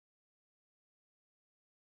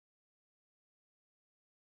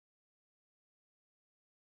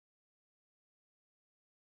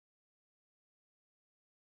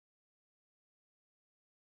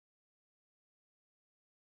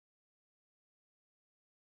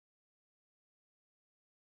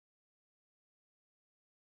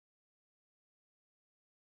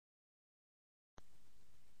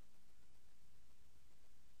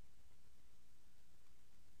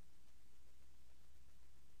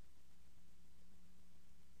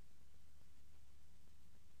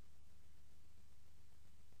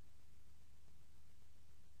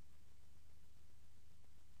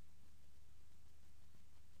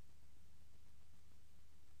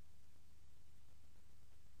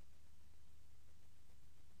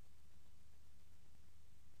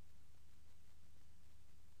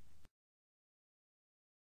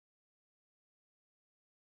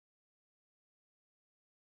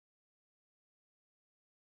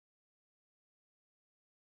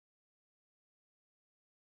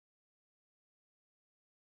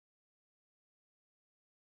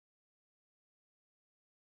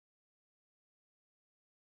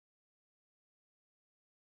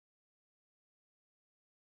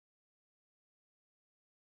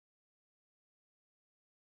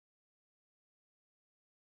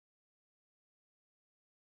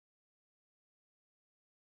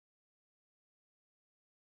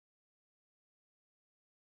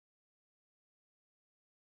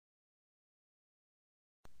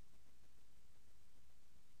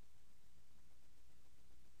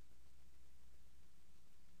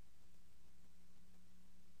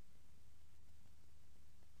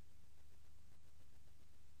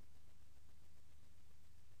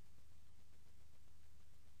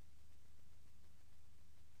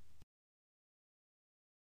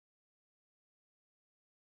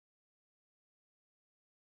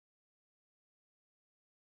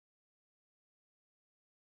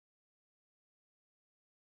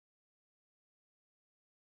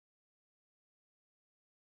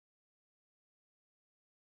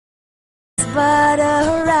but a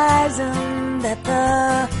horizon that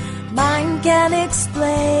the mind can't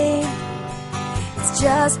explain. It's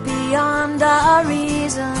just beyond our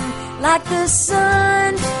reason, like the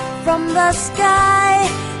sun from the sky,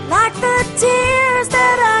 like the tears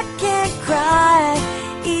that I can't cry.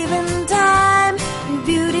 Even time and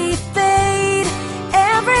beauty fade,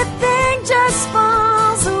 everything just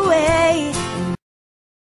falls away.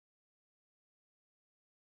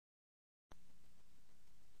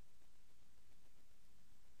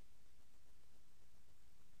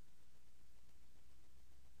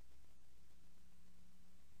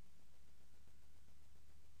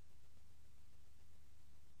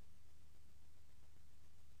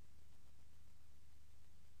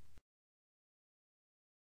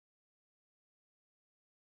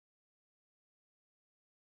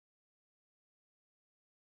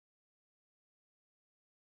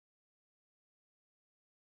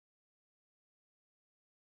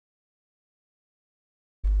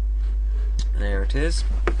 There it is.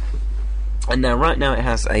 And now, right now, it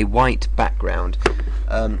has a white background.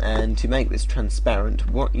 And to make this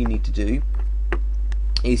transparent, what you need to do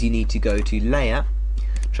is you need to go to Layer,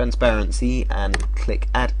 Transparency, and click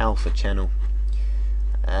Add Alpha Channel.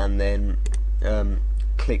 And then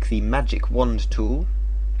click the Magic Wand tool,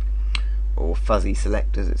 or Fuzzy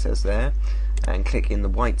Select as it says there, and click in the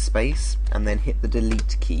white space, and then hit the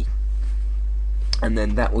Delete key. And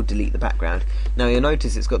then that will delete the background. Now you'll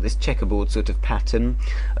notice it's got this checkerboard sort of pattern.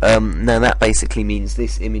 Now that basically means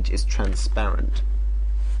this image is transparent.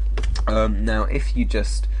 Now if you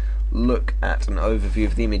just look at an overview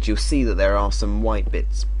of the image, you'll see that there are some white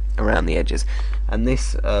bits around the edges, and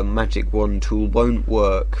this magic wand tool won't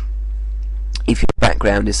work if your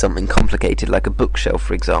background is something complicated like a bookshelf,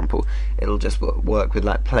 for example. It'll just work with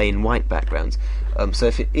like plain white backgrounds. So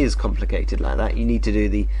if it is complicated like that, you need to do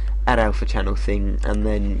the Add Alpha Channel thing and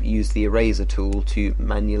then use the eraser tool to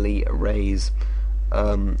manually erase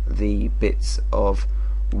the bits of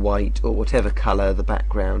white or whatever colour the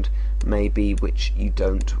background may be which you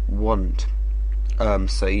don't want.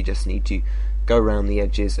 So you just need to go around the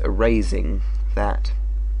edges erasing that.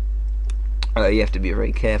 You have to be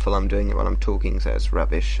very careful. I'm doing it while I'm talking, so it's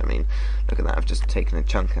rubbish. I mean, look at that, I've just taken a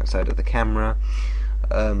chunk outside of the camera,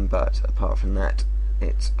 but apart from that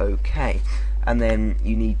it's okay. And then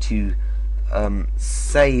you need to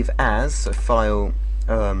save as, so file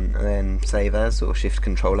and then save as, or shift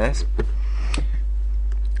control S,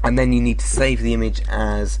 and then you need to save the image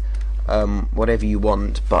as whatever you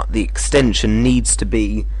want, but the extension needs to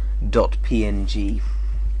be .png.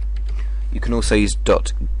 You can also use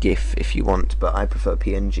 .gif if you want, but I prefer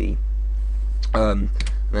PNG. And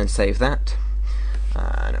then save that,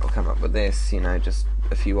 and it will come up with this, you know, just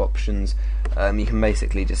a few options. You can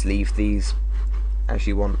basically just leave these as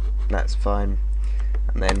you want, that's fine,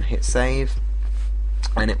 and then hit save,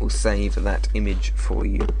 and it will save that image for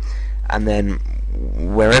you. And then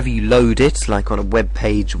wherever you load it, like on a web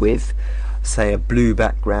page with, say, a blue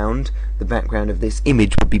background, the background of this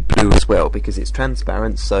image will be blue as well, because it's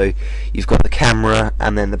transparent. So you've got the camera,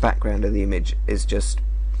 and then the background of the image is just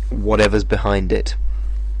whatever's behind it.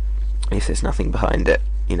 If there's nothing behind it,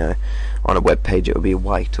 you know, on a web page it will be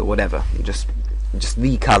white or whatever, just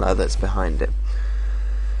the colour that's behind it.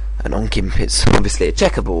 And on GIMP it's obviously a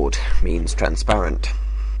checkerboard, means transparent.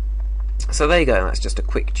 So there you go, that's just a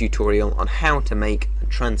quick tutorial on how to make a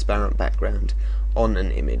transparent background on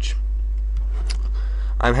an image.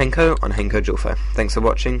 I'm Henko on Henko Julfo. Thanks for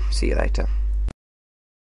watching, see you later.